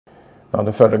Now,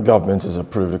 the federal government has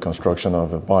approved the construction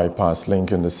of a bypass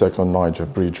linking the second Niger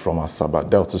Bridge from Asaba,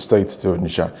 Delta State to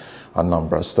Onitsha,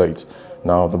 Anambra State.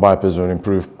 Now, the bypass will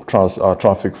improve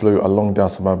traffic flow along the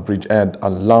Asaba Bridge and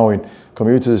allowing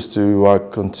commuters to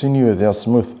continue their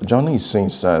smooth journey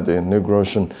since the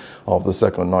inauguration of the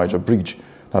second Niger Bridge.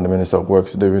 Now, the Minister of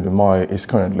Works, David Umai, is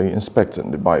currently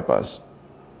inspecting the bypass.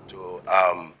 To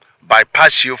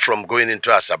bypass you from going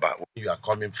into Asaba, you are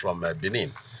coming from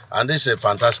Benin. And this is a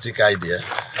fantastic idea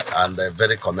and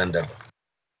very commendable.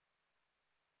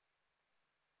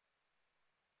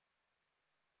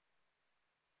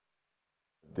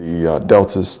 The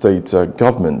Delta State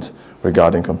government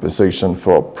regarding compensation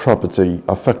for property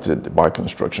affected by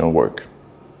construction work.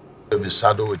 We'll be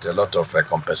saddled with a lot of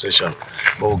compensation,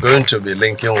 but we're going to be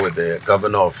linking with the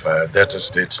governor of Delta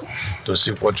State to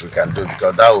see what we can do,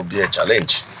 because that will be a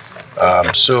challenge.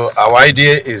 So our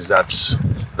idea is that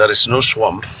there is no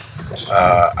swamp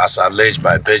as alleged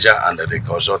by Beja and the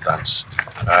consultants.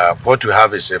 What we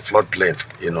have is a floodplain.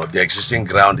 The existing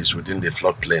ground is within the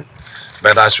floodplain.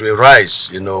 But as we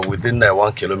rise, within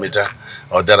 1 kilometer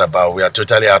or thereabout, we are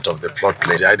totally out of the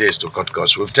floodplain. The idea is to cut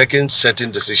costs. We've taken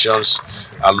certain decisions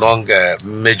along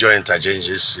major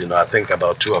interchanges, I think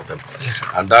about 2 of them. Yes,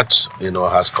 and that,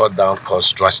 has cut down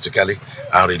costs drastically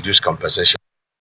and reduced compensation.